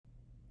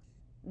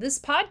This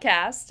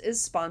podcast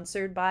is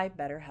sponsored by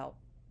BetterHelp.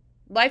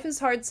 Life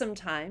is hard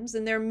sometimes,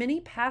 and there are many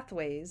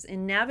pathways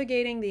in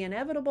navigating the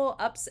inevitable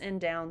ups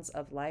and downs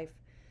of life.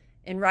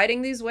 In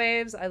riding these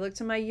waves, I look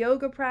to my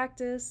yoga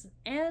practice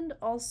and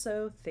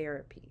also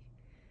therapy.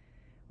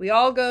 We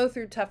all go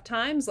through tough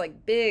times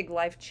like big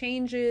life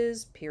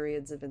changes,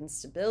 periods of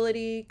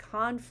instability,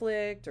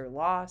 conflict, or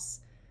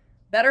loss.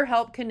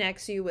 BetterHelp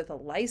connects you with a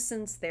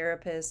licensed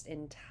therapist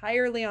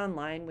entirely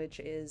online, which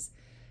is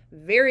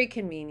very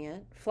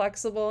convenient,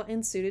 flexible,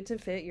 and suited to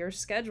fit your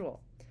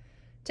schedule.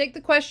 Take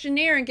the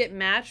questionnaire and get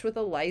matched with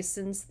a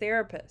licensed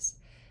therapist.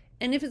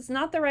 And if it's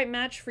not the right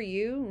match for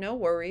you, no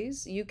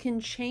worries. You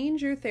can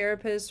change your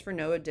therapist for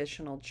no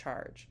additional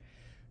charge.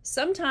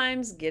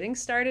 Sometimes getting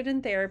started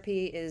in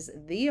therapy is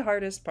the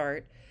hardest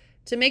part.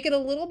 To make it a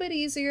little bit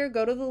easier,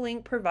 go to the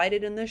link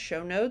provided in the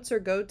show notes or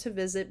go to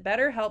visit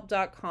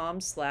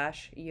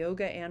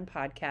betterhelp.com/yoga and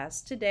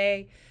podcast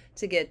today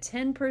to get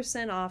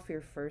 10% off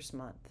your first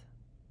month.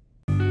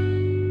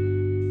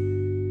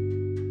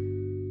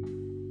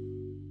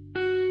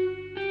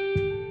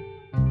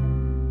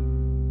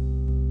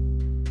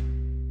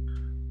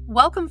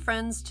 Welcome,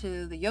 friends,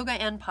 to the Yoga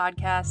and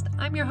Podcast.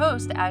 I'm your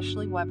host,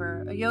 Ashley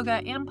Weber, a yoga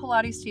and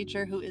Pilates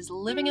teacher who is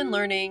living and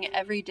learning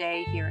every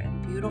day here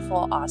in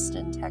beautiful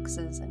Austin,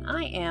 Texas. And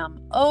I am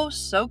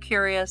so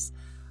curious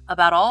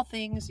about all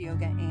things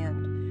yoga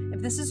and.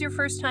 If this is your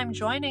first time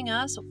joining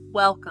us,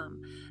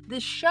 welcome.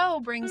 This show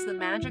brings the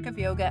magic of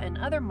yoga and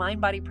other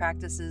mind-body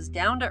practices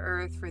down to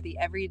earth for the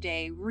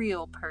everyday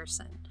real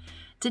person.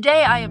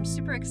 Today, I am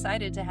super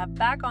excited to have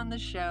back on the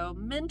show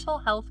mental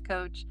health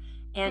coach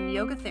and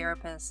yoga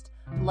therapist,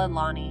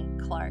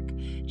 Leilani Clark.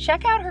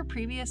 Check out her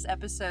previous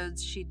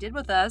episodes she did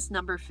with us,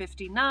 number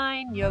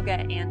 59, Yoga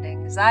and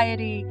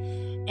Anxiety,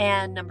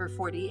 and number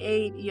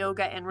 48,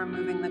 Yoga and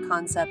Removing the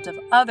Concept of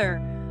Other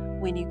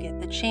when you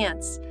get the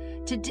chance.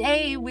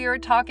 Today, we are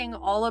talking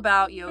all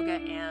about yoga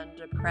and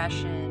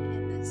depression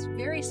in this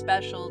very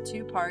special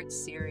two-part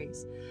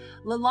series.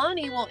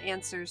 Leilani will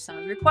answer some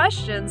of your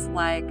questions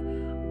like,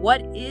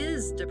 what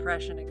is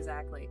depression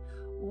exactly?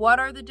 What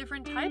are the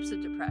different types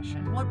of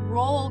depression? What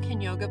role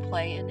can yoga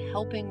play in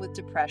helping with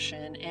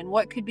depression? And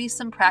what could be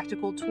some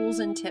practical tools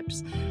and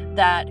tips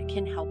that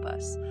can help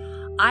us?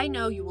 I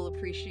know you will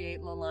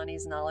appreciate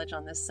Leilani's knowledge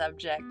on this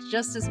subject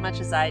just as much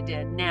as I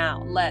did.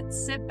 Now, let's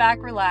sit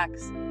back,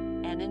 relax,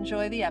 and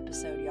enjoy the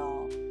episode, y'all.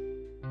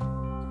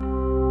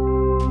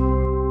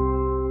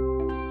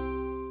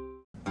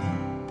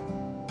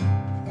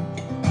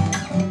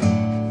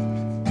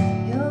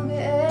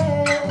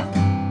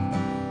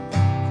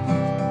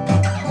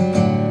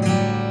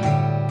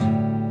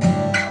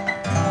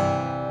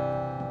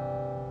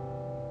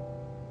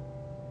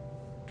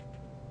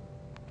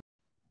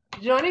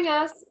 Joining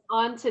us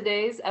on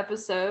today's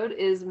episode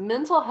is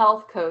mental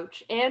health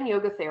coach and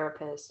yoga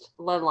therapist,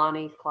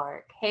 Leilani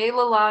Clark. Hey,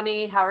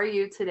 Leilani, how are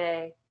you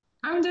today?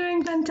 I'm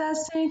doing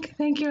fantastic.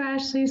 Thank you,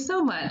 Ashley,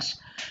 so much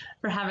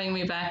for having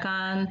me back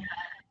on.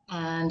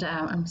 And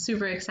I'm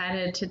super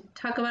excited to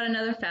talk about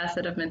another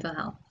facet of mental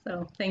health.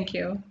 So thank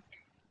you.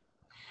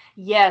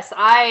 Yes,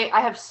 I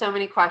have so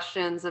many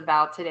questions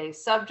about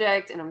today's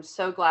subject, and I'm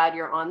so glad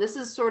you're on. This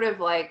is sort of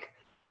like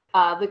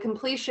the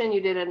completion.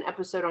 You did an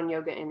episode on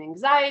yoga and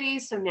anxiety.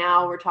 So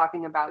now we're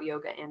talking about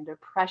yoga and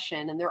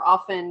depression, and they're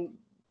often,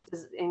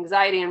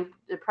 anxiety and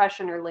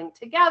depression are linked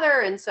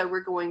together. And so we're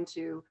going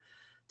to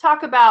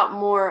talk about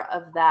more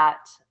of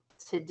that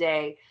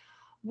today.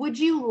 Would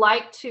you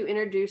like to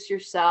introduce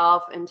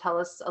yourself and tell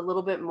us a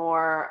little bit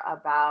more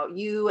about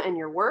you and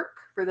your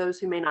work for those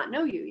who may not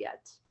know you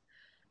yet?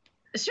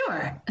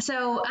 Sure.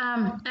 So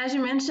as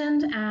you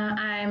mentioned,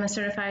 I'm a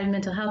certified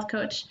mental health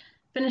coach,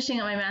 finishing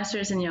up my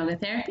master's in yoga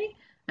therapy.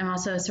 I'm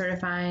also a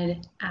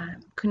certified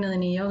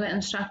Kundalini yoga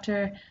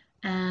instructor,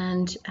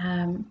 and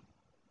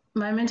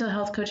my mental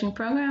health coaching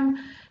program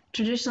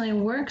traditionally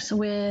works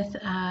with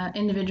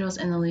individuals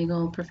in the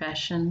legal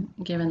profession,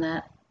 given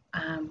that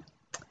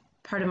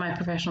part of my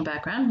professional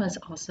background was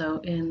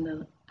also in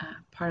the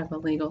part of the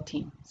legal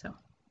team.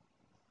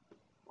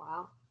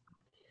 Wow.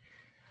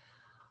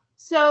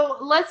 So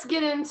let's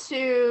get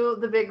into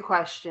the big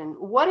question.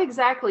 What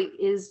exactly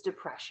is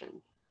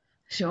depression?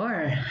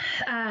 Sure.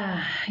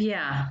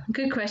 Yeah,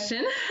 good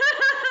question.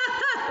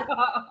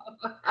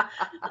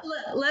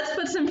 Let's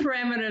put some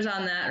parameters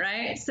on that,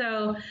 right?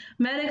 So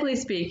medically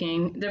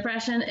speaking,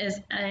 depression is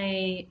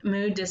a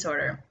mood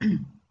disorder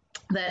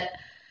that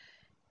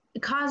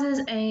causes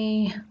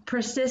a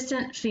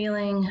persistent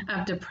feeling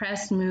of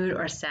depressed mood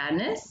or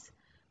sadness,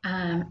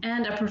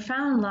 and a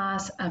profound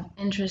loss of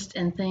interest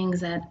in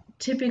things that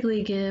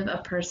typically give a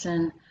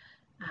person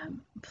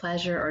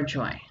pleasure or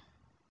joy.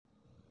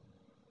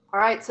 All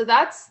right, so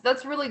that's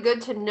really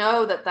good to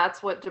know that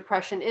that's what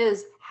depression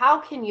is. How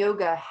can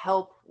yoga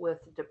help with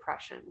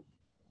depression?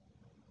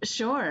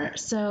 Sure.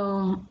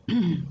 So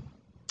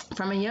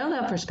from a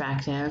yoga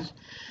perspective,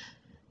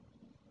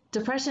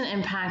 depression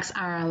impacts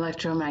our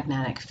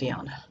electromagnetic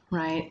field,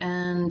 right?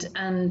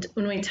 And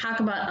when we talk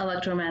about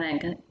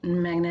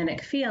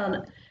electromagnetic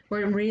field,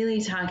 we're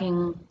really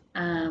talking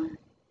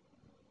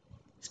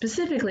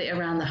specifically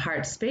around the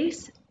heart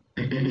space.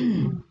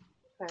 Okay.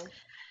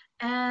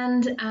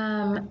 And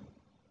our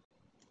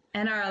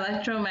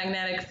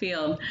electromagnetic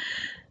field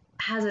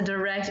has a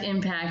direct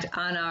impact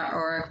on our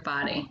auric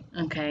body,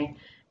 okay?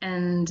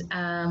 And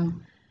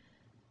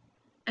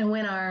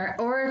when our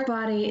auric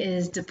body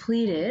is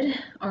depleted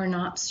or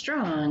not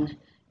strong,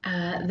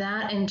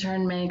 that in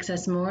turn makes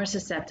us more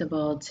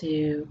susceptible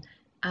to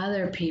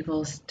other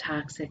people's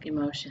toxic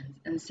emotions.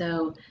 And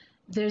so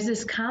there's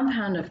this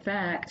compound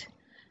effect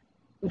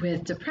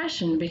with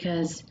depression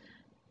because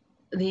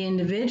the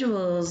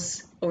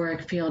individual's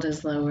auric field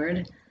is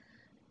lowered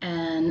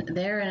and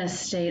they're in a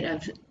state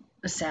of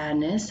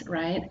sadness,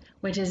 right?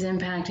 Which is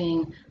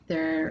impacting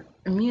their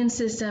immune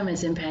system,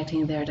 it's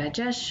impacting their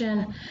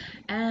digestion,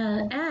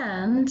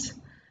 and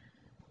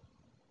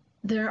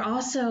they're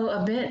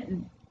also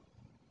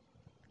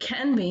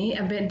can be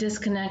a bit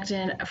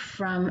disconnected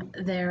from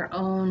their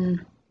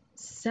own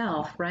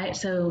self, right?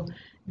 So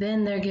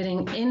then they're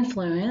getting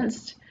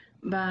influenced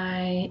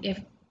by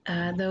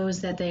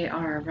those that they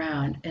are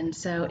around. And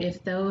so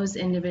if those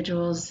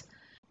individuals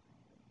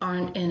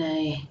aren't in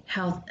a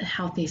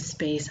healthy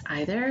space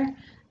either,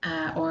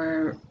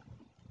 or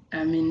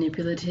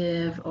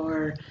manipulative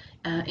or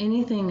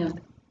anything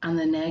on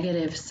the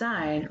negative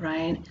side,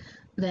 right,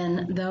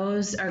 then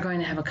those are going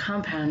to have a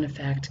compound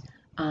effect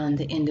on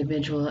the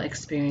individual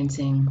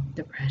experiencing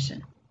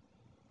depression.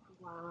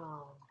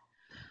 Wow.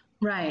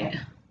 Right.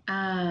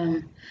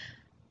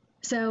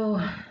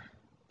 So,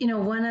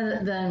 one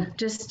of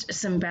just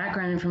some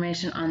background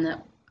information on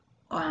the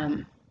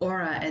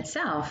aura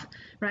itself,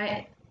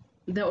 right?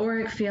 The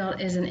auric field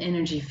is an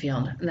energy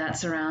field that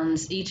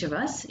surrounds each of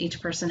us.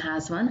 Each person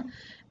has one.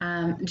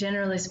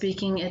 Generally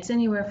speaking, it's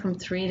anywhere from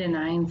 3 to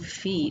 9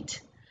 feet.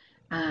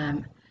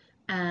 And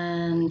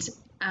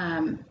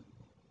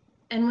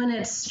when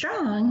it's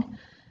strong,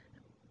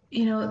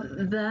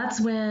 that's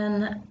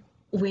when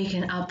we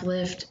can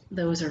uplift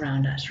those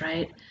around us,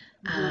 right?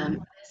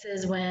 This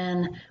is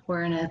when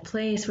we're in a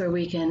place where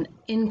we can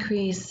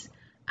increase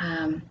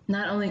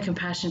not only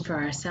compassion for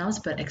ourselves,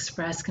 but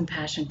express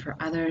compassion for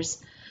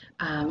others.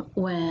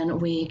 When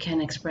we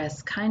can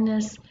express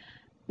kindness,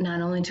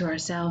 not only to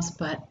ourselves,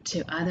 but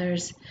to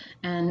others.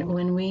 And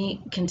when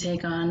we can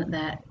take on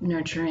that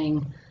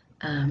nurturing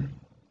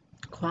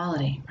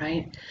quality,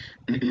 right?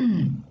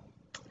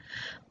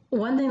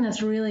 One thing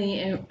that's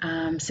really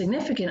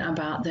significant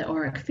about the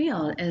auric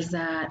field is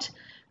that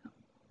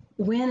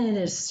when it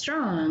is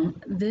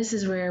strong, this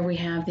is where we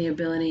have the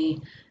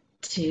ability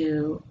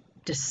to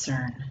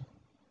discern,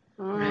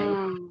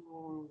 right?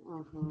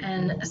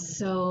 And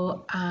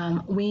so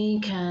we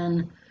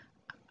can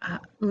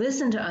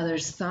listen to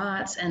others'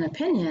 thoughts and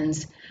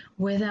opinions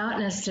without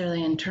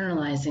necessarily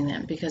internalizing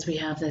them because we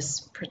have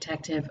this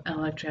protective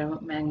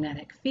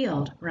electromagnetic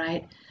field,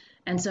 right?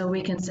 And so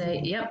we can say,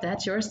 yep,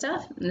 that's your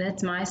stuff,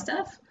 that's my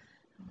stuff,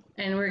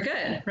 and we're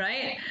good,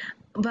 right?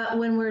 But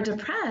when we're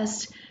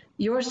depressed,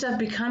 your stuff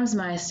becomes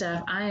my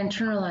stuff. I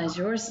internalize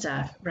your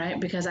stuff, right?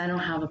 Because I don't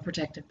have a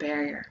protective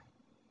barrier.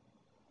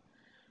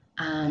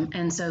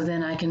 And so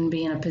then I can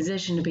be in a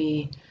position to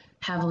be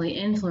heavily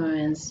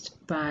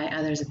influenced by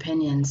others'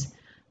 opinions,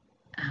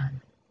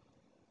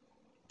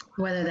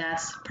 whether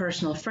that's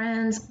personal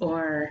friends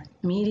or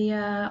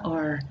media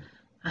or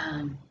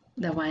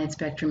the wide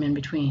spectrum in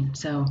between.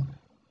 So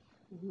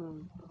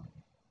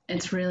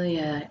it's really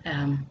a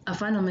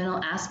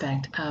fundamental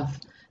aspect of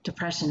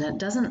depression that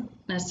doesn't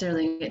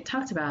necessarily get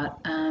talked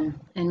about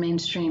in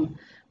mainstream,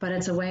 but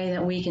it's a way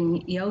that we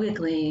can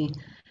yogically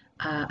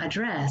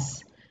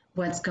address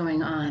what's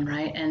going on,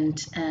 right?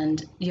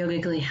 And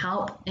yogically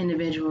help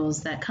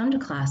individuals that come to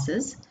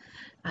classes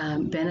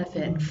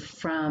benefit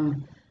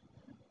from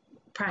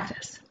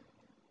practice.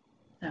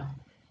 So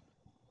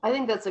I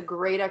think that's a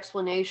great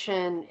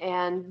explanation.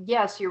 And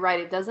yes, you're right.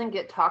 It doesn't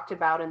get talked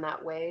about in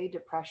that way,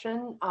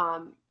 depression.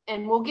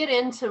 And we'll get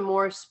into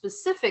more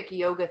specific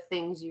yoga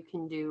things you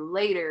can do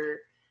later,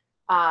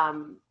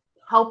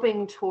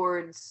 helping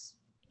towards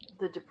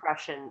the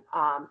depression.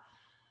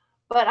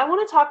 But I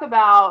want to talk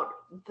about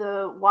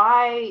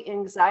why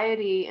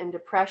anxiety and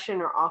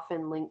depression are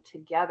often linked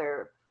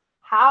together.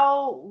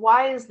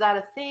 Why is that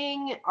a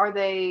thing? Are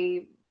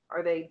they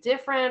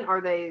different?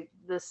 Are they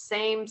the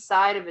same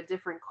side of a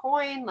different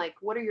coin? Like,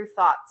 what are your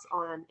thoughts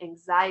on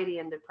anxiety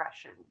and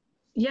depression?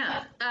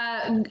 Yeah,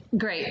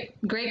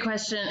 great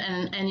question,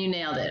 and you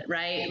nailed it,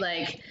 right?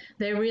 Like,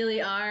 they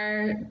really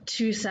are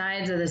two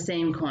sides of the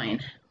same coin,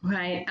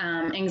 right?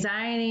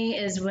 Anxiety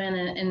is when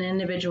an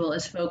individual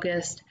is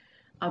focused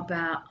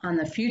on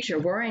the future,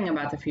 worrying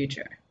about the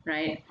future,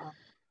 right?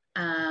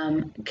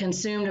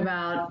 Consumed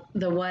about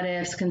the what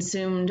ifs,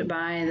 consumed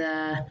by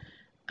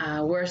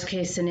the worst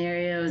case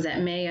scenarios that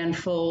may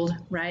unfold,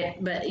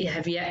 right? But you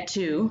have yet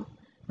to,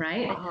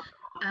 right?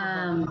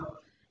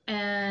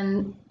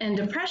 And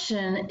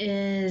depression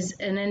is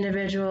an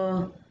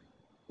individual,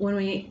 when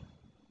we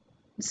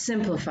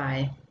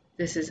simplify,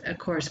 this is, of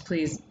course,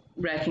 please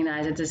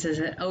recognize that this is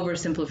an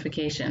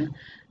oversimplification,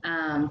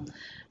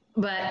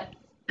 but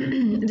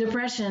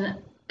depression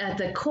at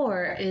the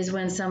core is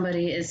when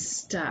somebody is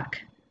stuck,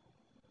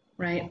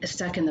 right?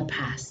 Stuck in the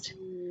past.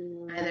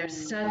 Either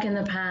stuck in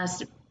the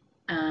past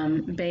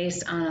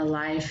based on a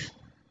life,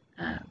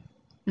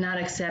 not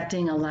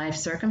accepting a life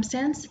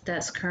circumstance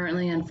that's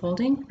currently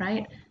unfolding,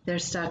 right? They're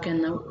stuck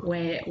in the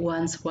way it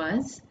once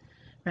was,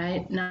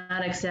 right?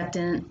 Not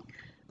accepting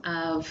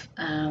of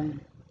a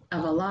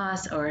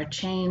loss or a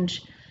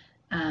change.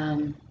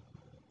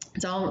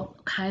 It's all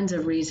kinds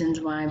of reasons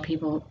why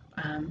people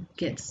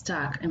get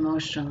stuck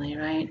emotionally,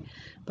 right?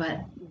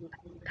 But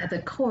at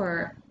the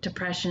core,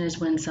 depression is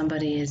when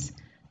somebody is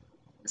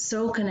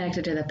so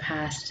connected to the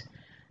past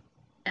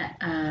that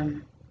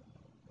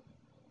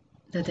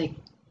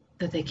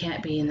they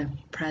can't be in the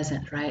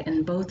present, right?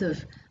 And both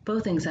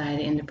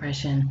anxiety and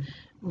depression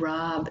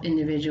rob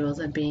individuals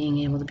of being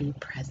able to be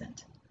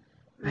present,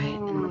 right?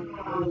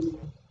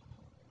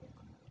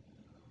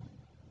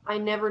 I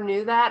never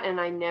knew that,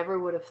 and I never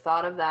would have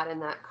thought of that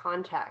in that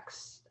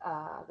context.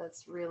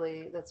 That's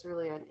really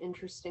an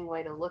interesting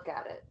way to look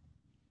at it.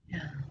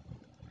 Yeah.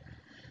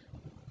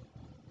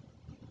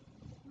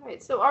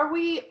 Right. So, are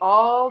we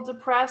all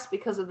depressed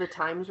because of the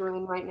times we're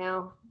in right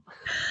now?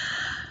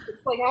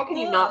 It's like, how can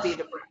you not be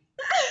depressed?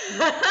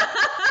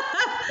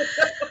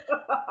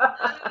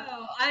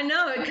 Oh, I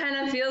know it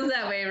kind of feels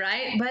that way,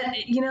 right?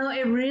 But you know,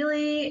 it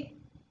really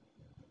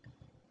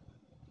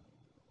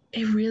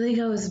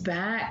goes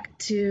back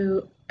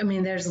to, I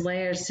mean, there's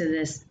layers to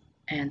this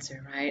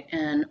answer, right?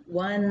 And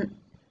one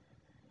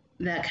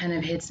that kind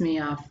of hits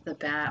me off the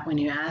bat when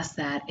you ask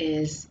that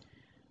is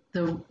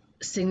the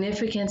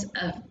significance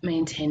of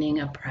maintaining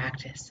a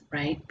practice,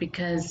 right?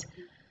 Because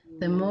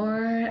the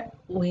more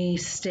we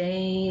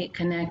stay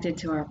connected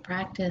to our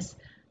practice,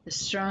 the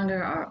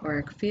stronger our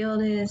auric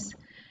field is,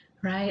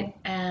 right?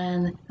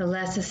 And the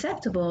less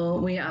susceptible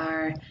we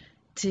are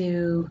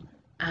to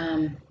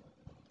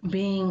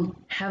being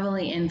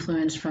heavily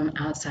influenced from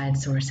outside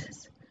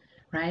sources,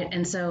 right?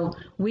 And so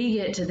we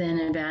get to then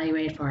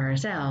evaluate for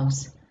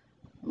ourselves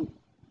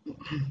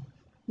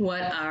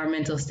what our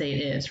mental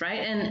state is, right?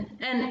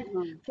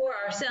 And for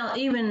ourselves,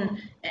 even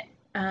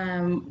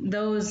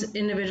those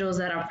individuals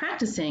that are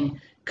practicing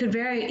could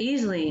very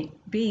easily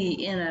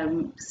be in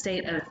a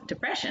state of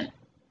depression.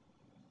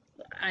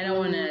 I don't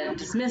want to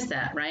dismiss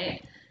that,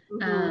 right?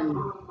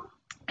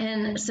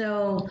 And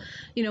so,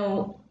 you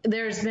know,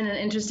 there's been an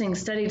interesting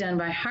study done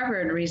by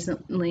Harvard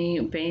recently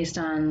based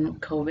on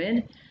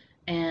COVID,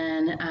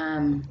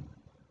 and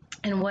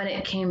what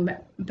it came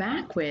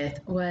back with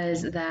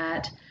was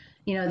that,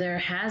 you know, there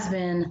has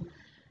been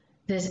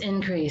this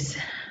increase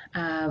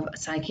of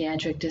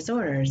psychiatric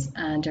disorders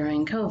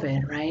during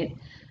COVID, right?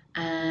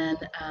 And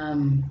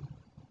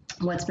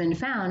what's been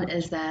found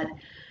is that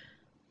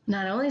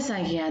not only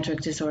psychiatric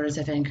disorders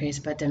have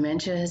increased, but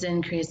dementia has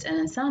increased and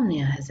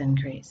insomnia has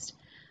increased.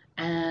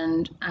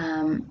 And,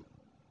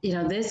 you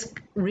know, this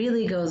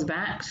really goes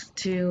back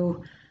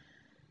to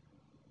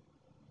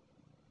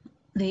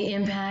the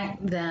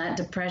impact that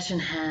depression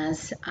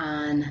has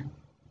on,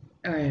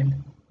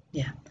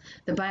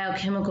 the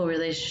biochemical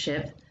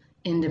relationship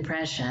in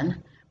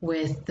depression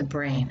with the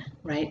brain,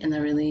 right? And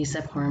the release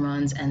of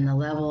hormones and the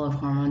level of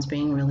hormones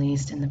being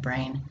released in the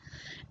brain.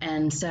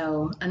 And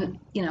so,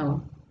 you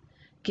know,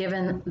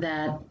 given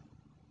that,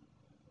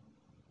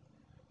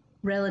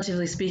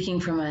 relatively speaking,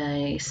 from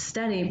a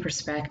study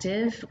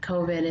perspective,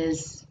 COVID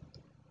has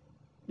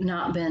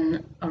not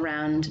been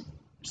around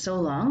so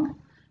long,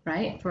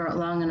 right? For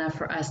long enough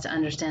for us to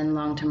understand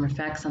long-term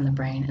effects on the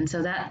brain. And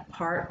so that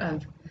part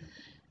of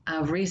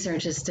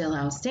research is still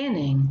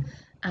outstanding.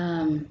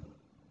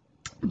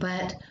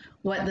 But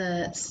what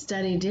the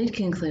study did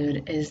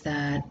conclude is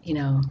that, you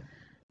know,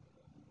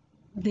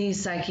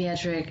 these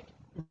psychiatric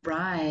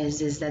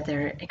rise is that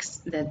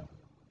that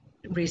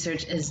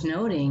research is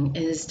noting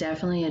is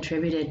definitely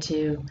attributed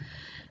to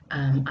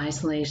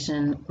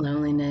isolation,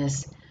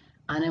 loneliness,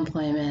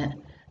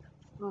 unemployment,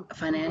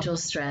 financial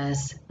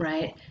stress,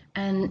 right?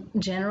 And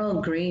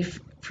general grief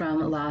from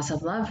loss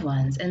of loved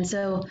ones. And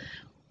so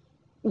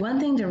one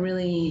thing to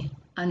really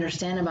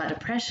understand about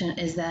depression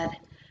is that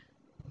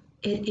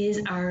it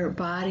is our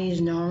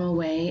body's normal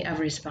way of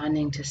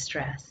responding to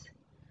stress,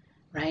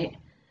 right?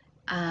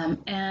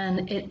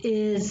 And it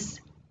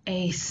is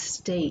a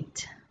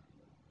state,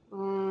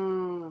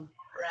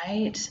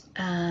 right?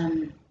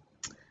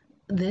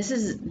 This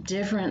is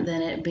different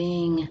than it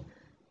being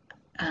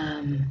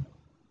an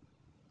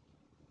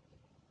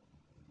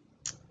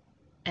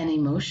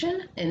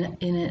emotion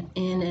in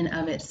and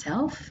of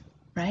itself,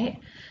 right?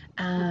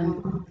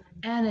 And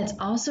it's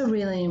also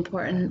really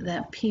important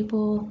that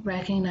people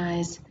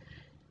recognize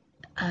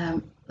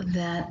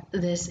that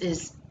this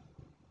is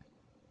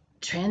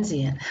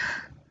transient,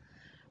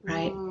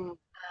 right?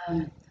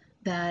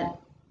 That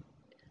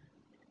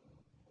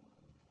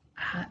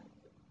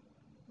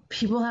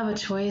people have a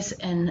choice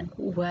in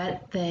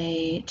what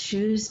they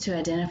choose to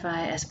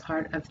identify as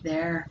part of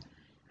their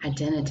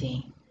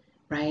identity,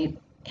 right?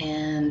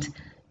 And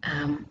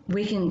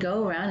we can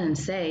go around and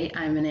say,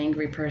 I'm an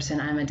angry person,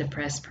 I'm a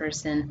depressed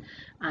person,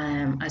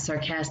 I'm a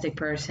sarcastic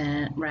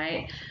person,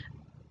 right?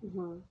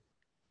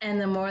 And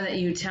the more that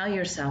you tell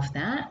yourself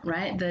that,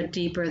 right, the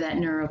deeper that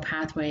neural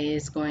pathway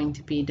is going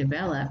to be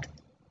developed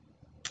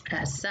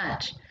as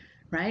such,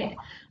 right?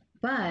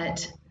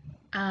 But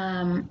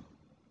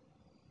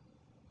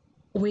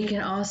we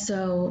can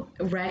also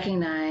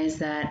recognize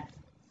that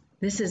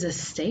this is a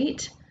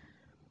state.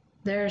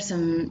 There are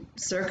some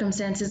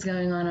circumstances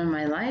going on in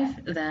my life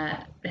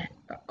that,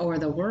 or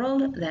the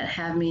world, that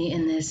have me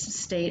in this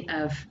state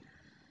of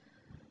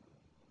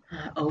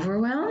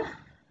overwhelm,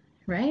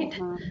 right?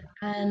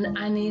 And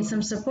I need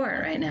some support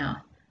right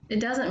now. It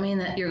doesn't mean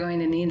that you're going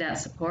to need that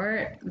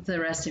support the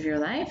rest of your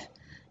life.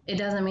 It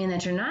doesn't mean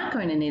that you're not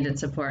going to need that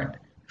support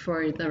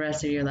for the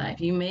rest of your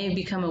life. You may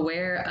become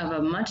aware of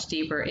a much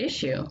deeper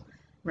issue,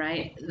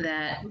 right?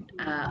 That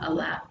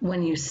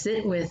when you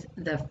sit with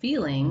the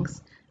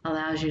feelings,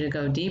 allows you to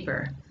go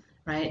deeper,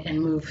 right? And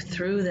move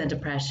through the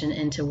depression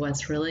into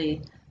what's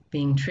really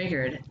being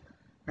triggered,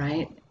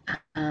 right?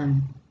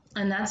 And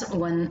that's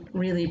one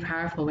really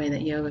powerful way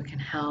that yoga can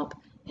help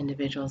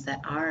individuals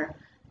that are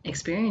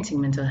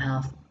experiencing mental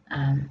health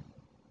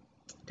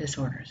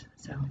disorders.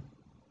 So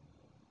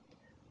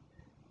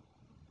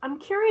I'm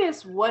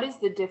curious, what is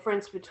the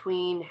difference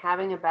between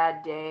having a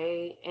bad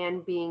day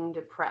and being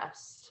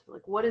depressed?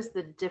 Like, what is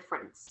the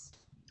difference?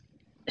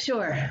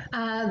 Sure.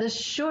 The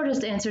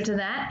shortest answer to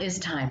that is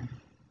time.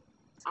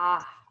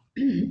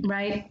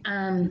 Right.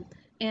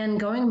 And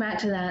going back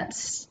to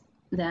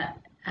that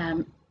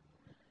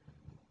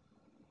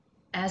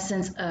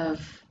essence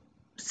of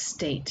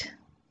state,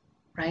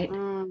 right?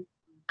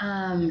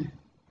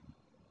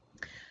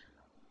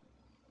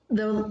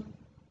 The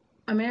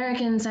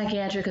American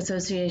Psychiatric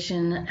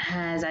Association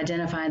has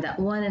identified that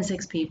 1 in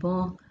 6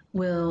 people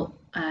will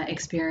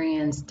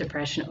experience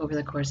depression over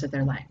the course of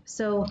their life.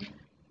 So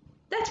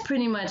that's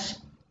pretty much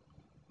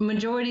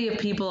majority of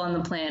people on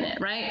the planet,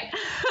 right?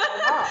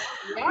 Yeah.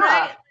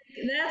 Right?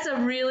 That's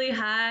a really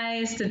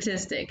high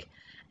statistic.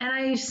 And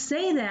I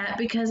say that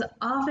because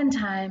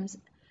oftentimes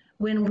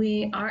when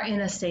we are in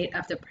a state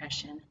of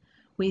depression,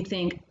 we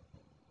think,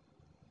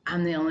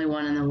 I'm the only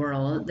one in the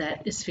world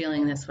that is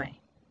feeling this way,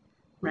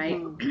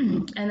 right?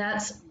 And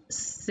that's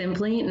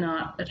simply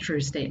not a true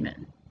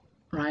statement,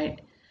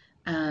 right?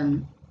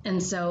 And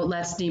so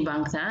let's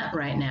debunk that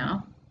right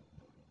now.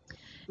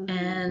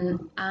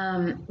 And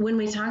when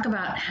we talk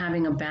about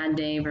having a bad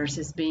day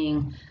versus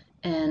being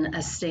in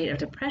a state of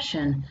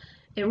depression,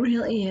 it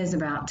really is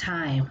about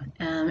time.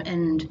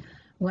 And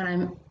what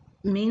I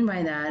mean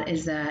by that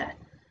is that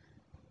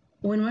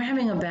when we're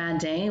having a bad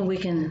day, we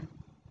can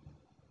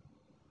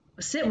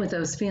sit with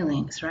those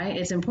feelings, right?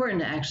 It's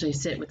important to actually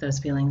sit with those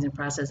feelings and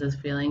process those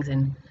feelings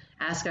and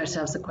ask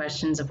ourselves the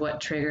questions of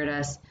what triggered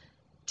us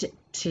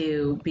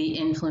to be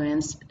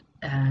influenced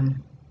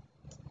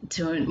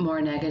to a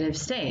more negative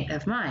state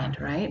of mind,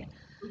 right?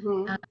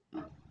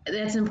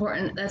 That's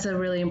important. That's a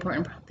really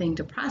important thing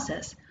to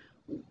process.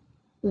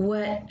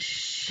 What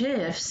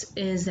shifts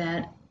is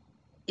that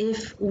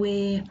if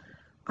we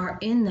are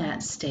in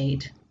that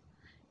state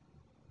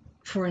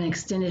for an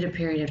extended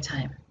period of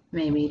time,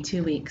 maybe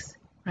 2 weeks,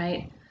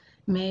 right?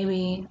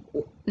 Maybe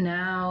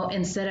now,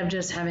 instead of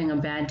just having a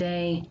bad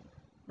day,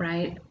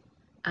 right,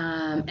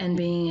 and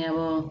being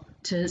able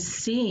to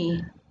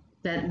see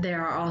that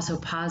there are also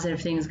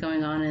positive things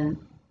going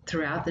on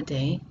throughout the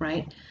day,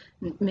 right?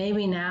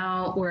 Maybe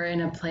now we're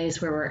in a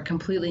place where we're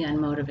completely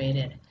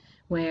unmotivated,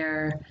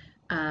 where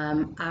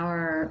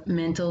our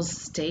mental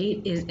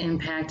state is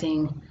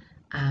impacting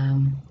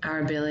our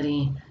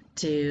ability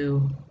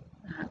to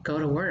go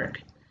to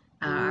work,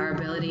 our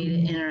ability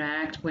to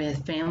interact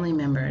with family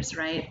members,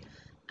 right?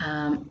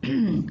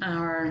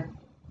 Our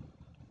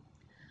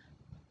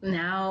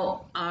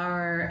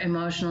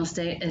emotional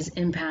state is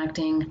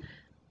impacting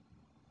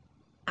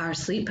our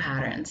sleep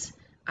patterns,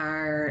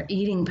 our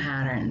eating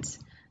patterns.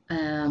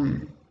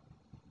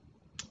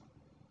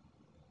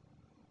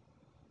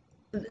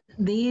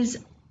 These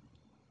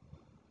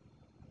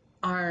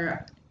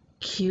are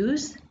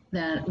cues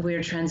that we're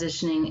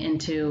transitioning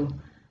into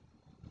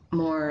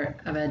more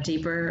of a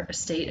deeper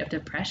state of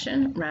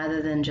depression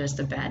rather than just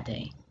a bad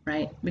day,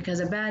 right? Because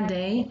a bad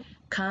day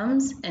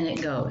comes and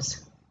it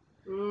goes.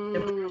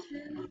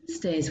 Depression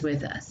stays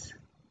with us,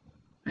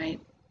 right?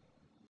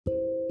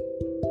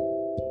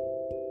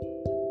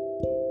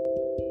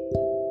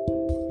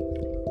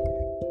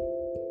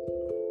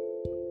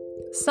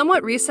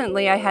 Somewhat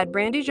recently, I had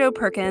Brandy Jo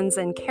Perkins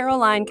and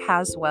Caroline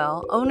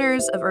Caswell,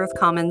 owners of Earth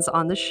Commons,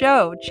 on the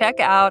show. Check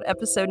out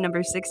episode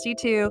number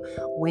 62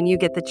 when you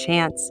get the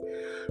chance.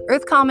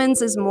 Earth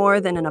Commons is more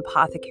than an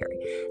apothecary.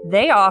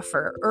 They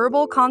offer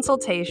herbal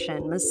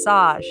consultation,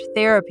 massage,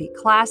 therapy,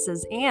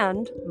 classes,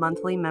 and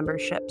monthly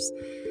memberships.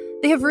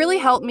 They have really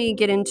helped me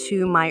get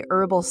into my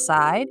herbal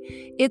side.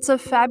 It's a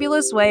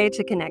fabulous way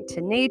to connect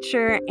to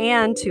nature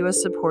and to a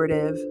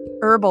supportive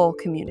herbal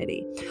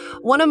community.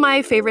 One of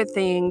my favorite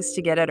things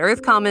to get at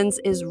Earth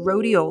Commons is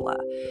rhodiola.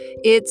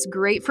 It's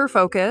great for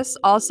focus,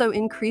 also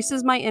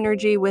increases my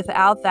energy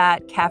without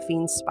that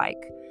caffeine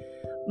spike.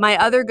 My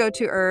other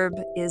go-to herb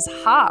is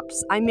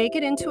hops. I make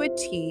it into a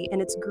tea,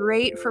 and it's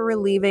great for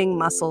relieving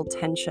muscle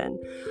tension.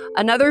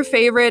 Another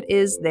favorite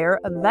is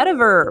their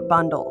vetiver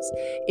bundles.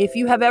 If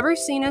you have ever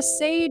seen a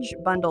sage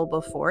bundle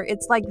before,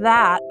 it's like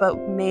that, but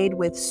made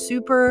with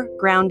super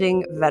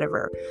grounding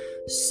vetiver.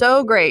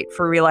 So great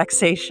for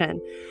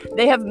relaxation.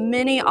 They have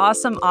many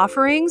awesome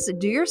offerings.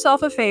 Do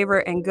yourself a favor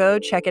and go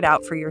check it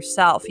out for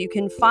yourself. You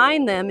can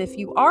find them if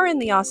you are in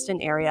the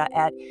Austin area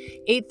at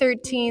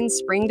 813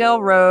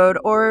 Springdale Road,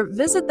 or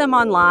visit them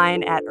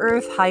online at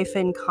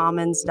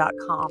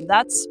earth-commons.com.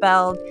 That's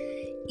spelled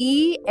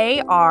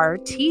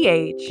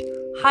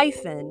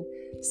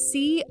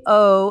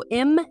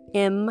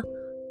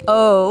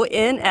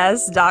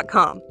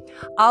EARTH-COMMONS.com.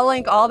 I'll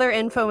link all their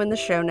info in the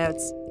show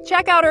notes.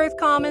 Check out Earth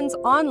Commons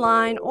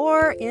online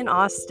or in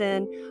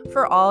Austin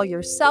for all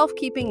your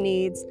self-keeping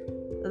needs.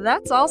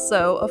 That's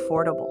also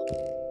affordable.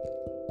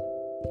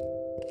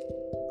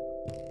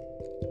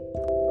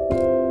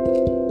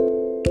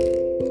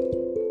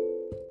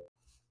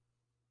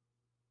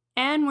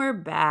 And we're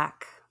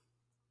back.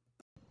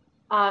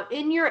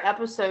 In your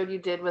episode you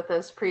did with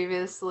us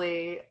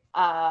previously,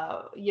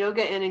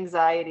 yoga and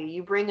anxiety,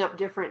 you bring up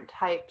different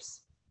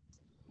types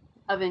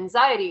of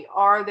anxiety.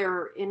 Are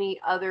there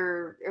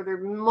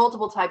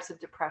multiple types of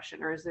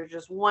depression, or is there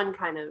just one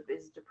kind of,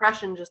 is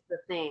depression just the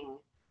thing?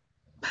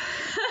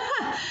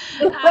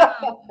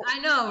 I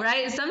know,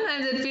 right?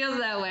 Sometimes it feels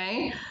that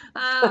way.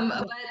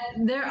 But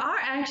there are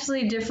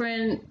actually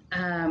different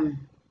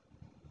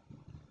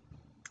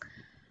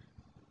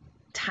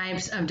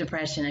types of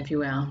depression, if you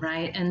will,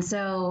 right? And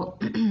so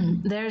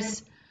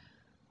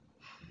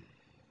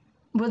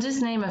we'll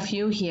just name a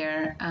few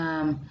here.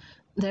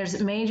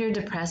 There's major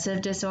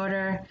depressive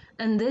disorder,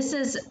 and this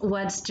is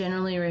what's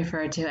generally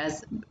referred to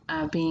as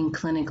being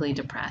clinically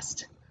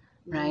depressed,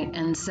 right?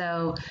 And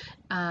so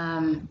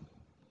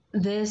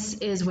this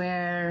is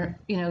where,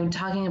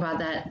 talking about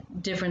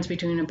that difference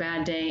between a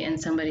bad day and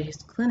somebody who's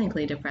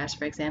clinically depressed,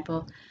 for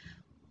example,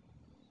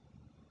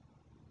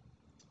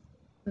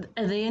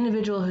 the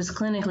individual who's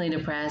clinically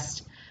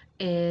depressed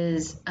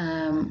is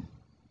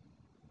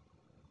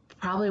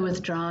probably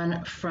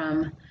withdrawn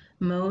from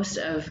most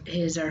of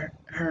his or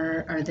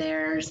her or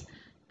theirs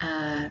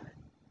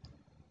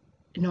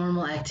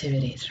normal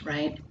activities,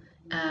 right?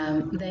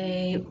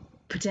 They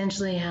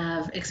potentially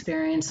have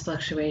experienced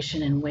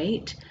fluctuation in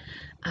weight,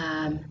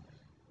 in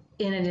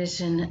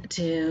addition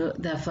to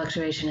the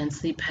fluctuation in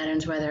sleep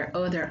patterns, whether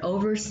they're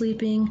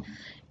oversleeping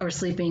or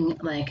sleeping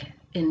like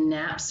in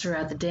naps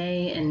throughout the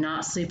day and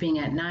not sleeping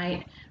at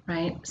night,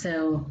 right?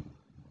 So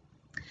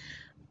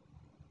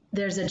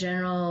there's a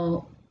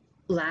general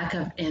lack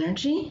of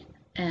energy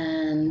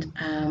and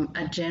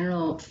a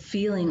general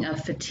feeling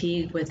of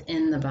fatigue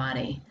within the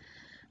body.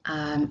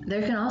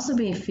 There can also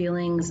be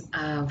feelings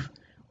of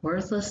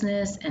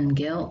worthlessness and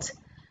guilt.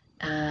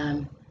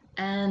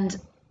 And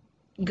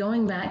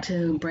going back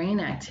to brain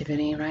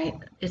activity, right?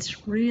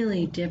 It's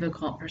really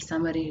difficult for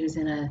somebody who's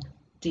in a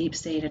deep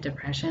state of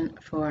depression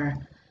for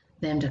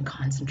them to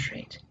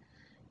concentrate.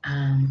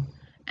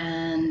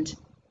 And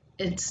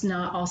it's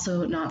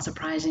not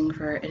surprising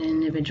for an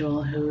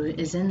individual who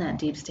is in that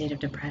deep state of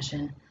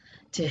depression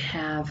to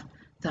have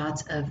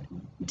thoughts of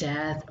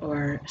death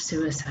or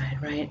suicide,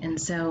 right?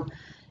 And so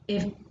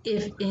if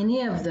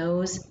any of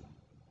those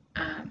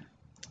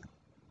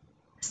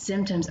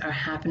symptoms are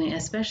happening,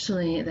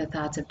 especially the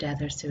thoughts of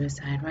death or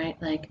suicide, right?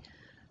 Like,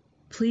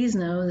 please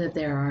know that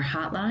there are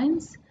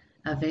hotlines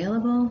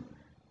available,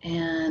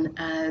 and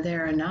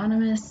they're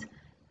anonymous.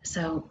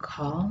 So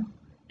call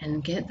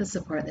and get the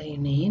support that you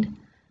need.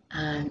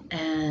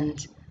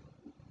 And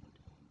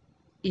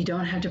you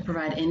don't have to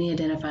provide any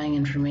identifying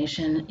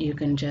information. You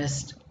can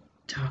just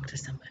talk to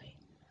somebody,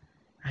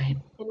 right?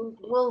 And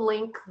we'll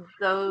link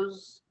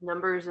those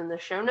numbers in the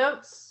show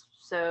notes,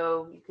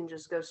 so you can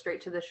just go straight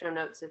to the show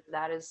notes if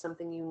that is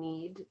something you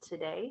need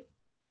today.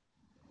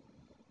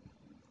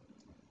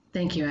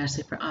 Thank you,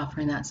 Ashley, for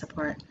offering that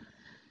support.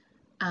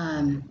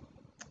 And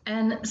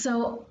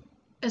so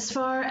as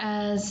far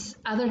as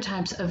other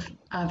types of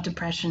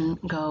depression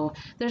go,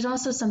 there's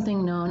also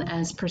something known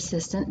as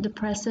persistent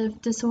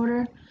depressive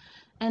disorder.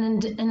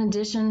 And in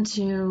addition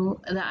to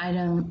the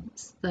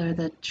items,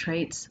 the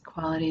traits,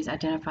 qualities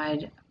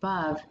identified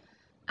above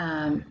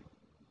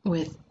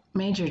with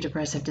major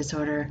depressive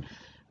disorder,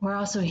 we're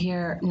also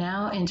here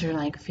now into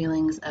like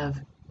feelings of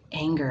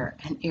anger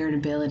and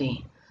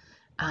irritability,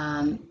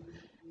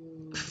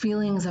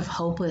 feelings of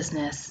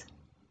hopelessness.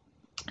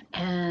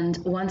 And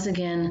once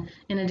again,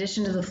 in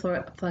addition to the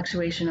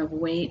fluctuation of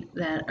weight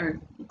that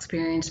are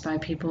experienced by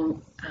people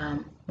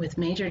with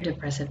major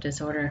depressive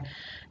disorder,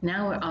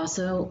 now we're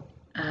also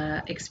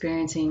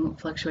experiencing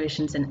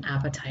fluctuations in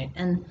appetite.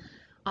 And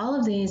all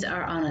of these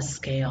are on a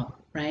scale,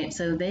 right?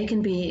 So they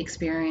can be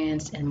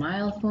experienced in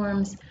mild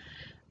forms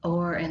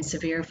or in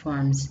severe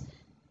forms.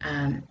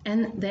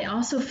 And they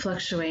also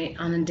fluctuate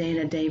on a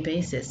day-to-day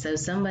basis. So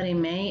somebody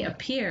may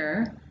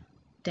appear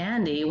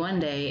dandy one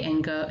day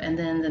and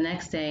then the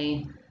next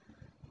day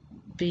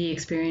be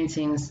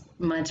experiencing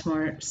much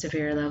more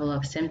severe level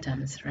of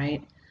symptoms,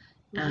 right?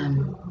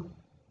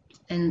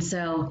 And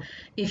so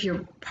if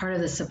you're part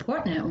of the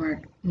support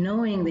network,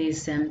 knowing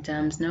these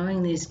symptoms,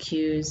 knowing these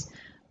cues,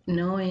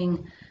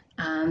 knowing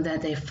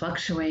that they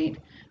fluctuate,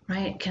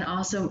 right, can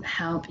also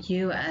help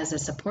you as a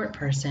support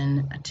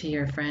person to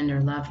your friend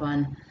or loved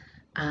one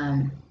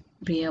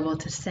be able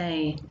to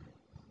say,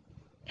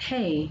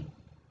 hey,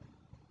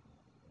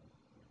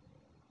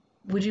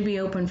 would you be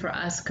open for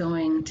us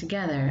going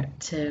together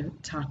to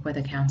talk with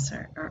a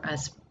counselor, or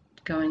us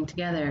going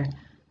together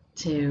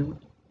to,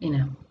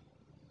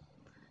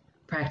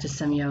 practice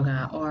some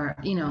yoga, or,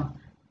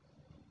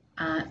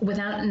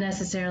 without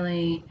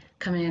necessarily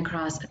coming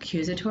across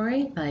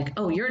accusatory, like,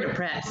 oh, you're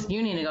depressed,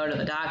 you need to go to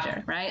the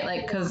doctor, right?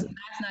 Like, because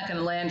that's not going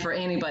to land for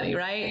anybody,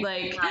 right?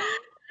 Like,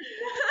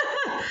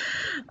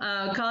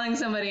 calling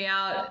somebody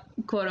out,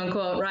 quote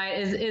unquote, right,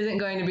 isn't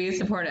going to be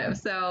supportive.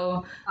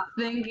 So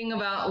thinking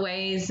about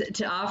ways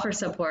to offer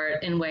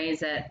support in ways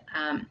that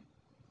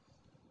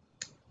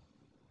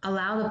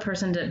allow the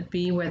person to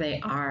be where they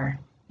are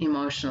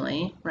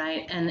emotionally,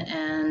 right,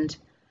 and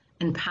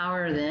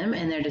empower them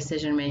in their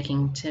decision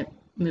making to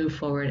move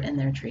forward in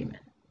their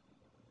treatment.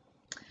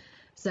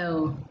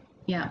 So,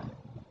 yeah.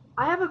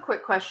 I have a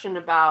quick question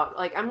about,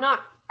 like,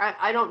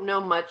 I don't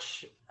know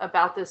much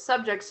about this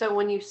subject. So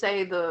when you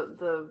say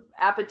the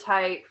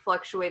appetite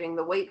fluctuating,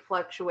 the weight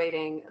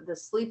fluctuating, the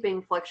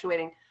sleeping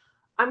fluctuating,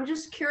 I'm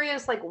just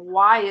curious, like,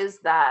 why is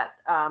that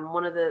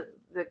one of the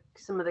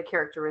some of the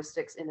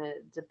characteristics in a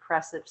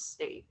depressive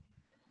state?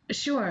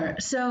 Sure.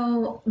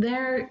 So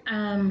there,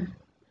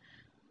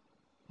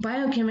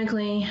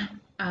 biochemically,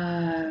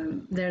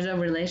 there's a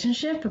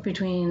relationship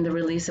between the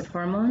release of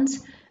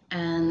hormones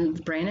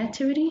and brain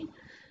activity.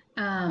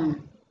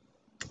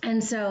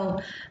 And so,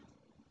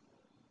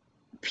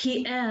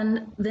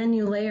 and then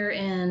you layer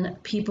in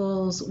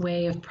people's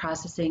way of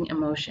processing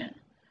emotion,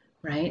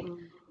 right?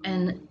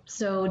 And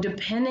so,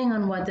 depending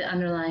on what the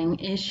underlying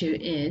issue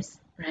is,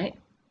 right?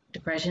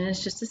 Depression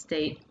is just a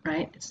state,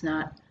 right? It's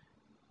not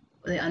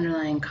the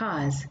underlying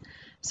cause.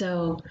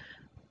 So,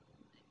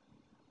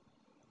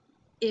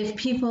 if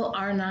people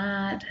are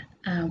not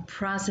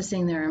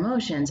processing their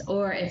emotions,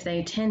 or if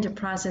they tend to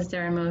process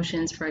their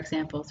emotions, for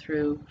example,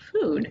 through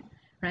food,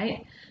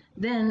 right?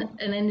 Then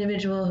an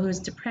individual who's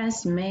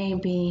depressed may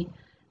be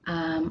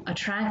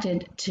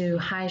attracted to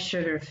high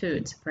sugar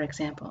foods, for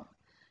example,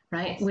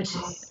 right? Which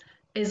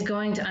is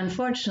going to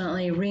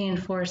unfortunately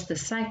reinforce the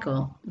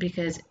cycle,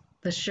 because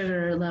the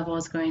sugar level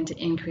is going to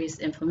increase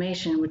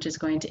inflammation, which is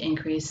going to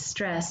increase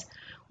stress,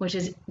 which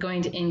is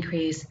going to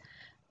increase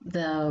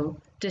the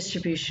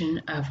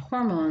distribution of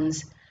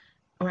hormones,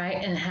 right?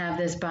 And have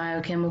this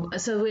biochemical,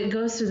 so it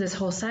goes through this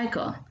whole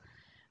cycle,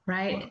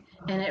 right?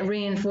 And it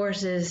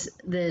reinforces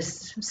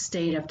this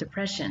state of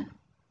depression.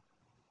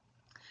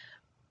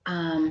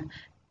 And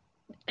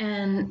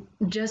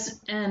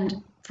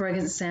for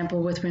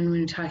example, when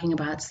we're talking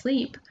about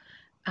sleep,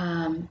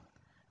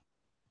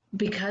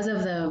 because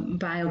of the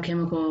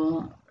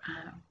biochemical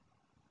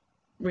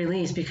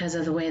release, because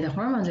of the way the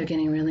hormones are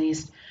getting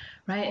released,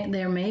 right?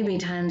 There may be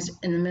times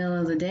in the middle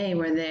of the day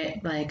where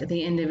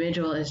the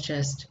individual is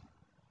just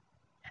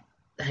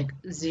like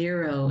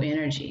zero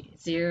energy,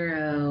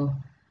 zero,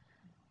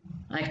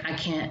 like, I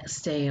can't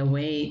stay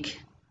awake,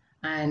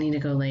 I need to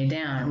go lay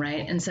down,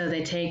 right? And so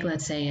they take,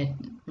 let's say,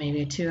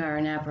 maybe a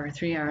 2-hour nap or a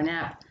 3-hour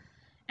nap,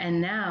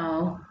 and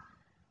now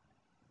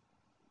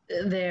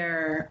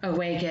they're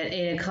awake at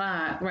 8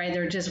 o'clock, right?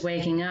 They're just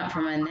waking up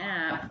from a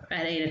nap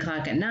at 8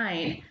 o'clock at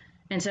night,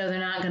 and so they're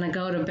not going to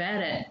go to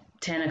bed at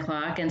 10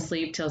 o'clock and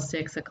sleep till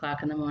 6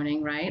 o'clock in the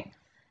morning, right?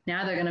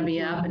 Now they're going to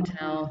be up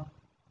until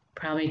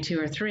probably 2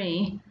 or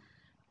 3.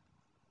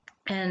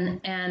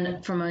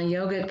 And from a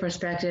yogic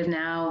perspective,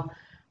 now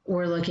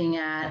we're looking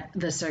at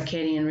the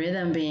circadian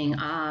rhythm being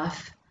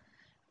off,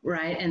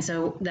 right? And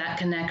so that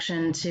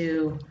connection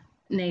to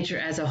nature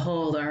as a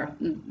whole, or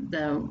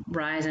the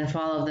rise and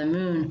fall of the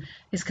moon,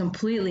 is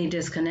completely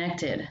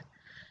disconnected.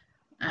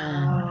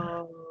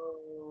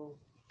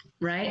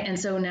 Right? And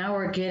so now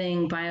we're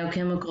getting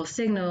biochemical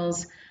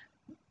signals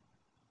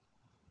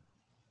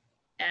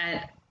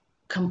at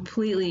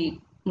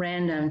completely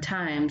random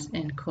times,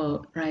 end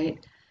quote, right?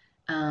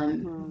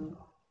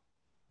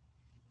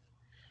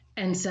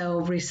 And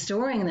so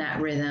restoring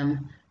that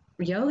rhythm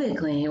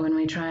yogically, when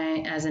we try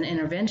as an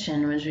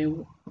intervention, as we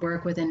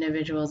work with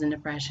individuals in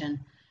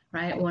depression,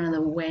 right? One of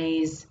the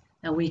ways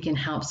that we can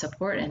help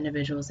support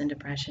individuals in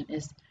depression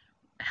is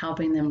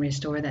helping them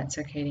restore that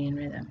circadian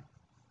rhythm.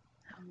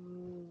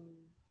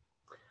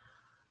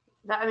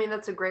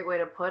 That's a great way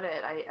to put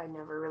it. I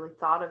never really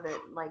thought of it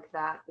like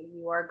that. But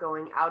you are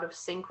going out of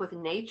sync with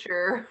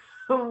nature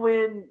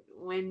when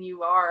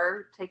you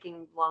are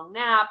taking long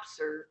naps,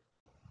 or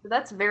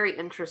that's very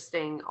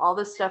interesting. All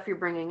the stuff you're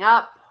bringing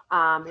up,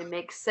 it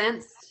makes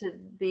sense to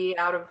be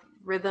out of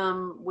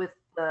rhythm with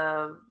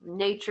the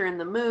nature and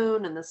the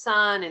moon and the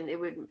sun, and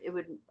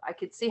I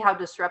could see how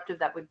disruptive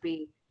that would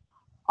be.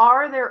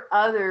 Are there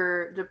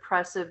other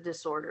depressive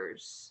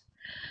disorders?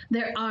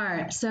 There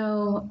are.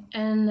 So,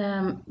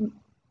 and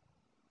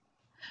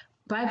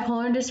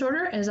bipolar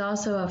disorder is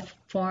also a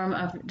form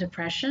of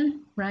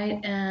depression, right?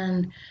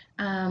 And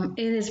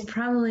it is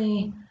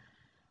probably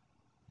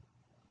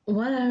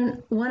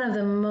one of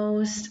the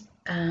most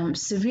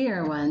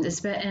severe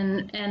ones,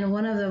 and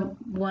one of the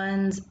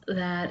ones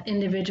that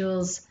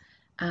individuals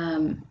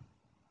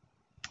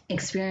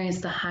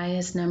experience the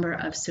highest number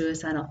of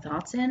suicidal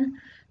thoughts in.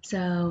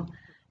 So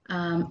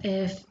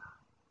if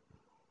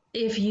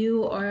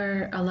you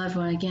or a loved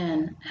one,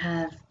 again,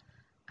 have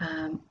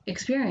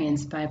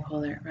experienced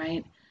bipolar,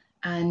 right,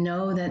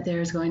 know that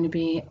there are going to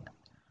be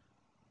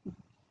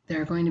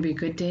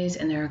good days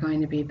and there are going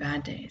to be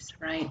bad days,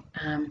 right?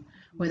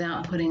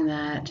 Without putting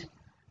that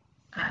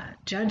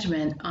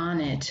judgment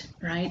on it,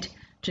 right?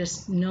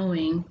 Just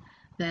knowing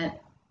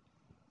that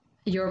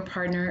your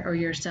partner or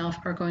yourself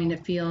are going to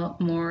feel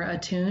more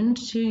attuned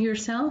to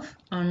yourself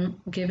on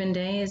given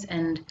days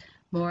and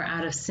more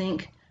out of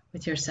sync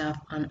with yourself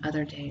on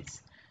other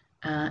days.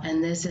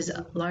 And this is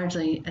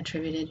largely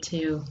attributed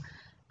to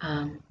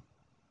a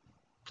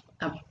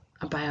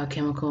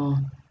biochemical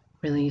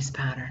release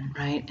pattern,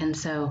 right? And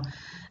so,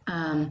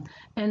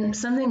 and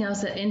something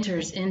else that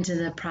enters into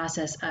the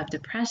process of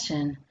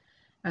depression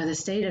or the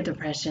state of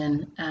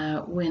depression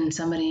when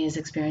somebody is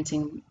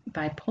experiencing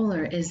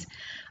bipolar is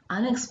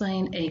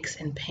unexplained aches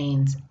and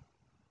pains,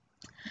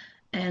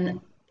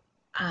 and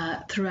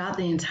throughout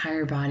the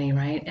entire body,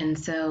 right? And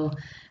so,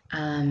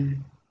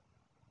 again,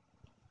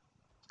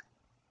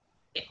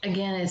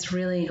 it's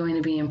really going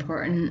to be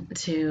important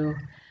to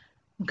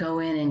go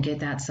in and get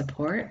that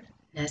support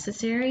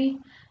necessary,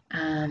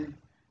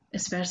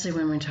 especially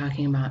when we're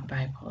talking about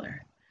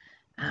bipolar.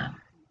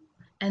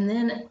 And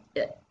then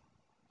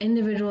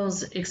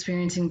individuals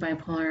experiencing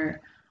bipolar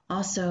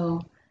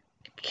also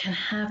can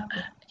have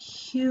a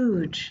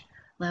huge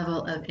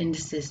level of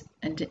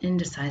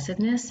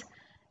indecisiveness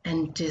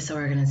and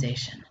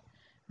disorganization,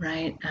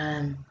 right?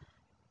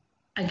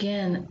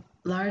 Again,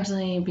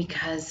 largely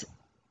because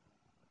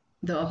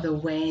of the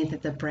way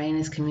that the brain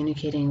is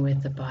communicating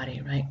with the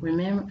body, right?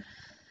 Remember,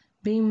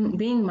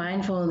 being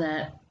mindful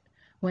that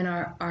when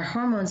our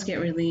hormones get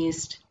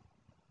released,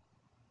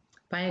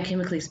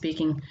 biochemically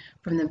speaking,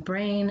 from the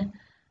brain,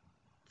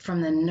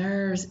 from the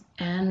nerves,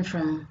 and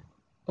from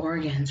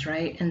organs,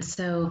 right? And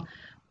so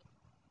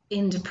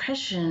in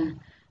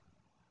depression,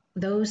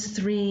 those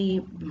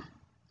three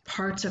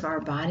parts of our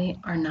body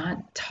are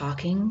not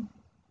talking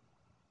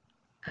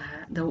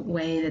the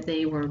way that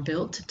they were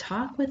built to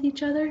talk with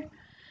each other.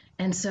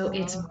 And so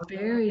it's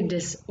very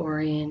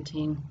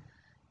disorienting,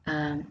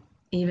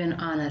 even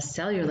on a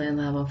cellular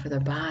level for the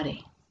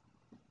body.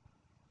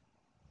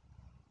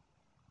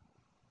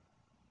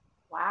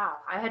 Wow,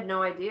 I had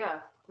no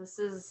idea. This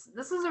is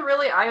a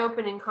really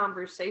eye-opening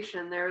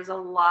conversation. There's a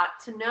lot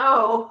to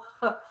know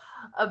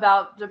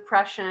about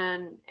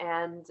depression,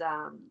 and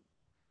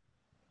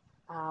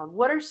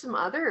what are some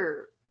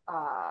other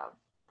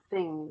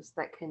things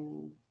that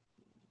can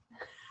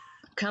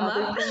come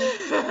up?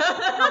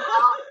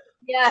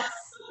 Yes.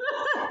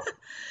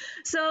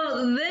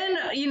 So then,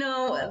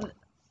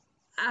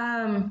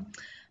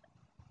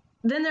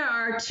 then there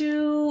are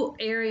two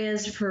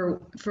areas for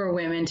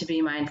women to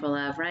be mindful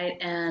of, right?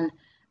 And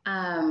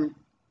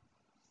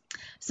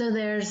so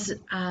there's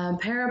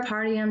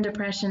peripartum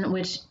depression,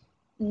 which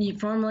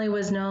formerly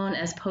was known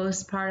as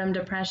postpartum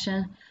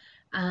depression.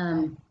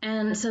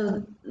 And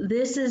so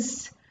this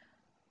is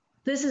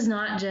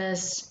not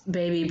just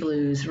baby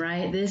blues,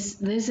 right? This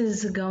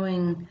is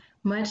going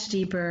much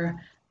deeper.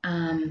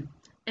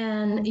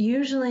 And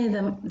usually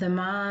the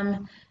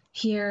mom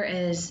here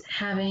is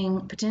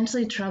having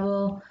potentially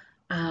trouble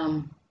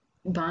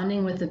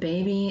bonding with the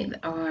baby,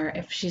 or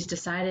if she's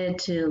decided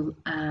to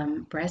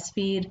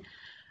breastfeed,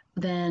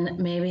 then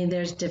maybe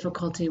there's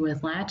difficulty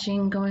with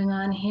latching going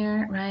on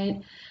here,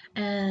 right?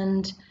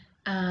 And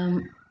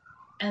the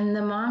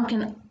mom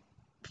can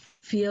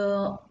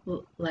feel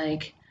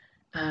like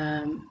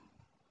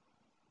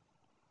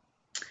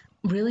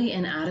really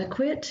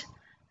inadequate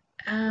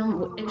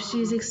if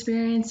she's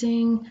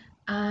experiencing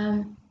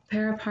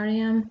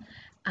peripartum,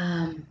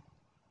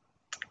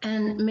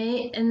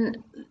 and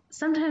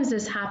sometimes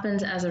this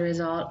happens as a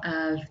result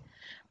of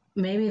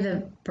maybe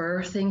the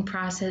birthing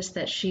process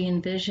that she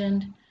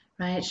envisioned,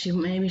 right?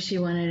 Maybe she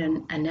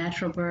wanted a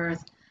natural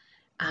birth,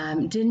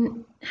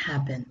 didn't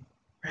happen,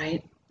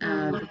 right?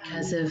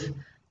 Because of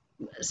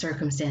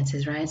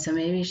circumstances, right? So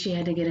maybe she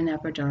had to get an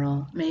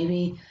epidural,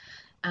 maybe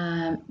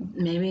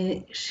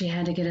she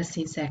had to get a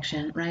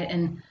C-section, right?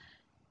 And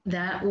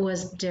that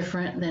was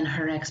different than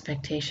her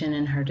expectation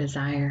and her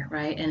desire,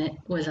 right? And it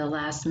was a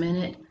last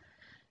minute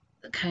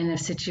kind of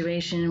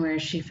situation where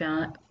she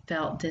felt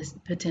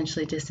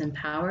potentially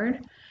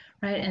disempowered,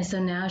 right? And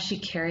so now she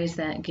carries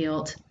that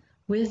guilt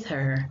with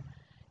her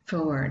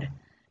forward.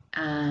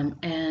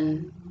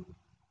 And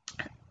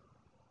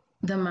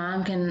the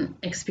mom can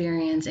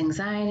experience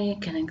anxiety,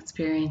 can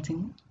experience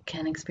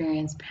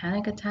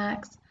panic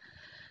attacks.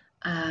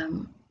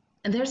 And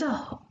there's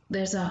a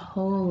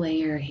whole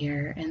layer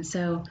here. And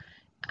so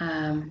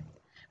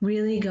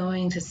really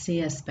going to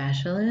see a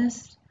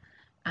specialist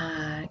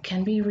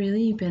can be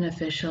really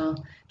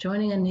beneficial.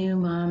 Joining a new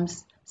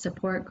mom's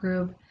support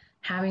group,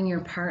 having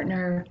your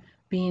partner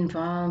be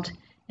involved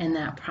in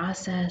that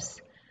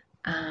process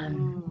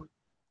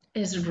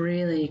is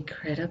really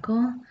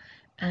critical.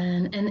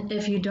 And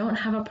if you don't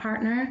have a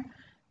partner,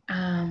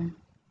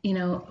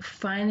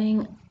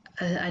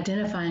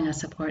 identifying a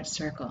support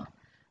circle,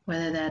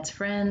 whether that's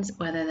friends,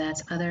 whether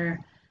that's other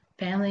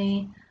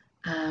family,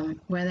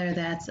 whether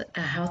that's a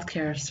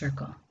healthcare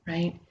circle,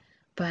 right?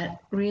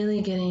 But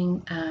really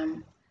getting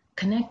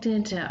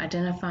connected to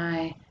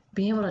identify,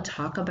 be able to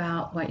talk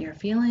about what you're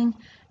feeling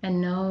and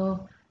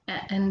know,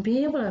 and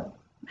be able to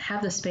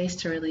have the space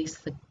to release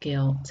the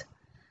guilt,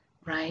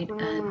 right?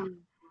 And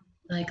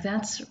like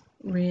that's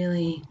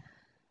really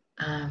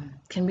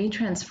can be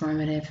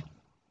transformative.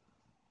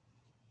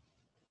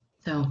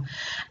 So,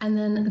 and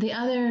then the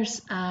other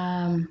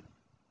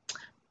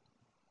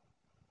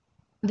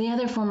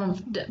form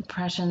of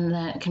depression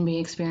that can be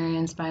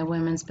experienced by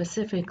women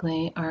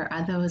specifically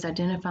are those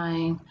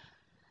identifying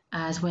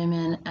as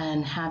women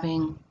and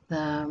having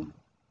the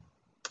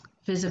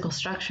physical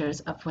structures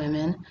of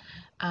women,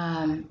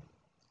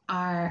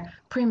 are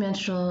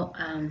premenstrual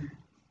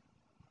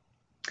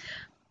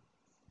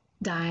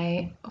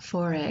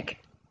diphoric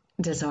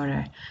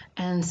disorder.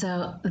 And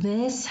so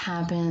this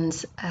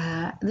happens,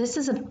 this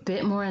is a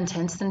bit more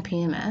intense than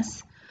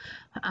PMS.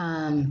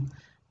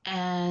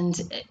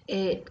 And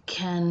it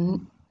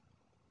can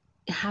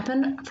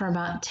happen for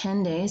about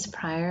 10 days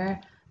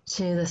prior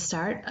to the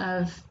start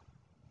of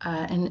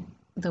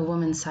the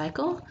woman's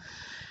cycle.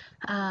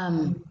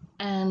 And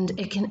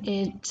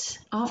it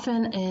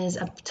often is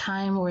a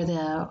time where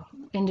the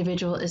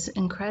individual is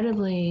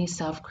incredibly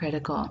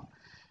self-critical,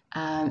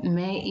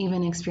 may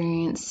even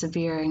experience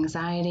severe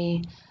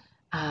anxiety,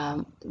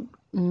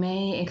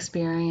 may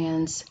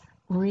experience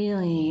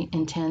really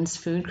intense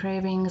food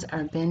cravings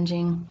or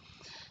binging.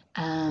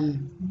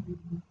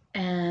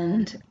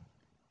 And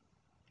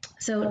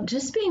so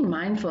just being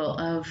mindful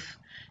of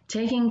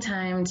taking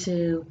time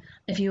to,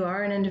 if you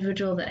are an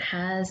individual that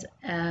has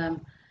a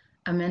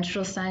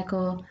menstrual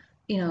cycle,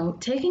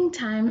 taking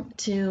time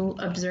to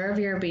observe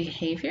your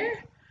behavior,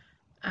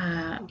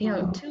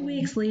 2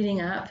 weeks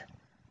leading up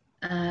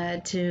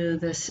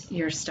to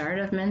your start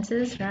of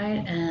menses,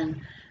 right?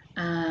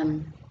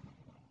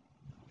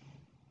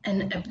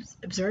 And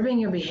observing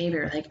your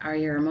behavior, like, are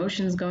your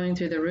emotions going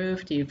through the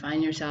roof? Do you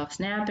find yourself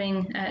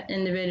snapping at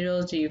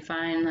individuals? Do you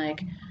find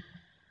like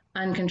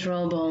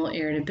uncontrollable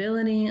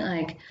irritability?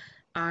 Like,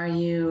 are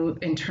you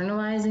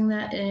internalizing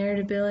that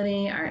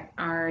irritability?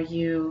 Are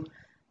you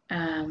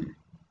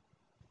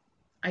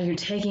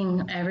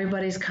taking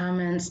everybody's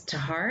comments to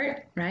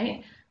heart,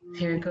 right?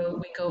 We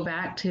go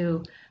back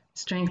to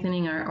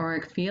strengthening our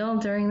auric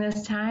field during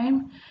this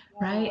time,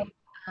 right?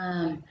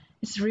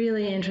 It's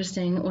really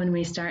interesting when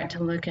we start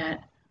to look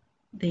at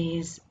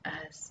these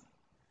as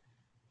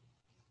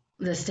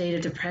the state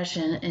of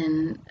depression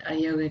in a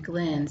yogic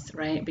lens,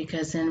 right?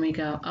 Because then we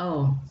go,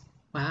 oh,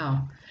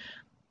 wow,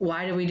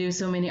 why do we do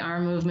so many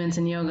arm movements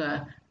in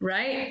yoga,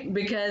 right?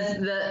 Because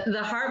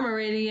the heart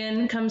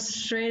meridian comes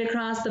straight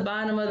across the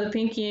bottom of the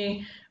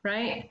pinky,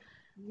 right?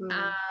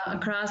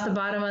 Across the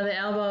bottom of the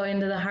elbow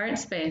into the heart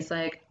space.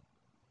 Like,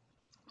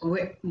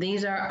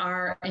 these are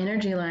our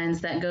energy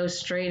lines that go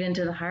straight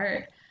into the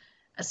heart.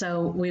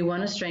 So we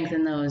want to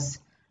strengthen those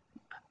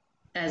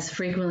as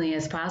frequently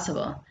as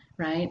possible,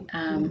 right?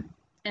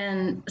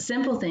 And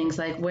simple things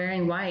like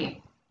wearing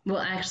white will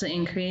actually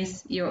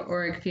increase your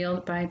auric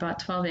field by about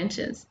 12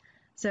 inches.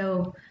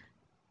 So,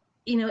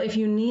 if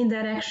you need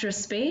that extra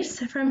space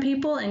from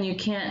people and you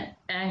can't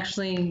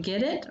actually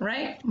get it,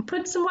 right?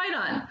 Put some white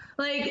on.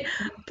 Like,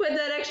 put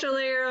that extra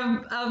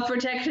layer of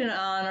protection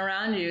on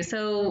around you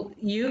so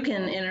you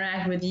can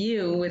interact with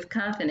you with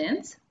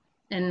confidence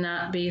and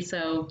not be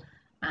so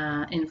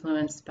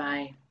influenced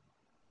by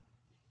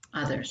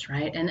others,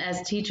 right? And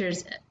as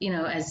teachers,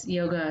 as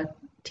yoga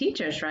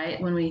teachers,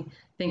 right, when we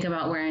think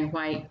about wearing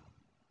white,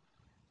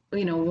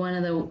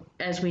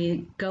 as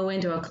we go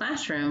into a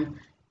classroom,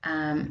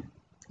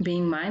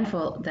 being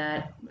mindful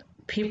that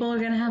people are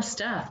going to have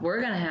stuff, we're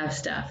going to have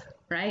stuff,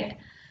 right?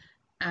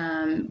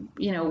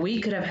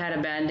 We could have had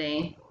a bad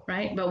day,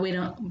 right?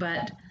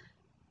 But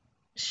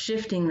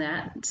shifting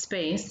that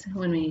space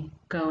when we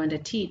go in to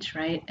teach,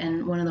 right?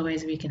 And one of the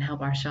ways we can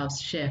help ourselves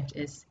shift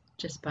is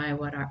just by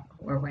what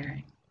we're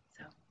wearing.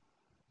 So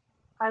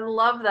I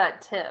love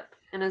that tip.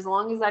 And as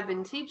long as I've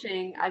been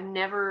teaching, I've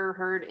never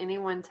heard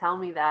anyone tell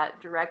me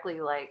that directly.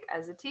 Like,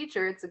 as a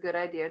teacher, it's a good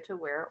idea to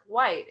wear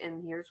white,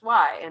 and here's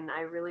why. And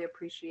I really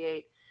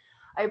appreciate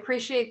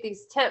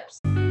these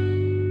tips.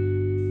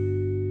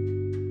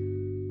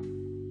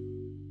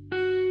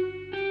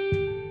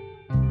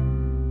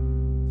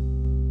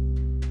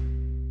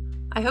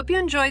 I hope you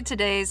enjoyed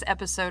today's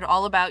episode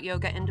all about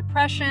yoga and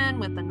depression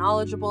with the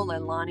knowledgeable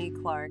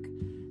Leilani Clark.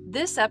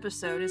 This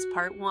episode is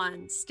part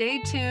 1.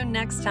 Stay tuned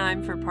next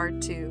time for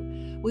part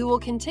 2. We will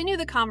continue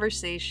the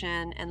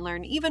conversation and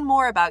learn even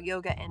more about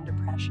yoga and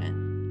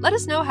depression. Let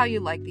us know how you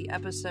like the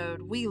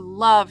episode. We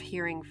love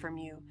hearing from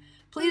you.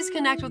 Please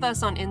connect with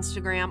us on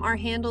Instagram. Our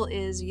handle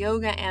is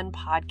Yoga and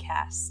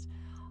Podcast.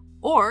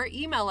 Or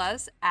email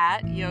us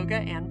at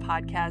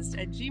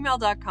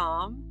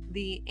yogaandpodcast@gmail.com.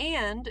 The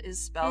 "and" is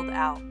spelled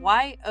out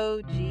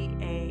YOGAAND,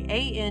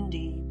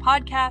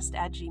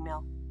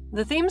 podcast@gmail.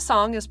 The theme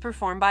song is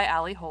performed by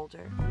Allie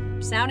Holder.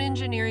 Sound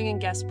engineering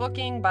and guest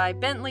booking by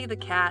Bentley the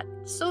Cat.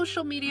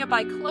 Social media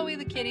by Chloe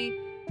the Kitty.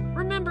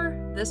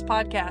 Remember, this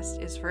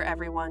podcast is for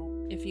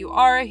everyone. If you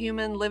are a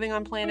human living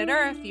on planet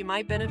Earth, you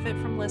might benefit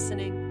from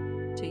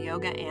listening to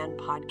Yoga and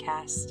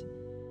Podcast.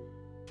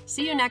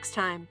 See you next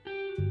time.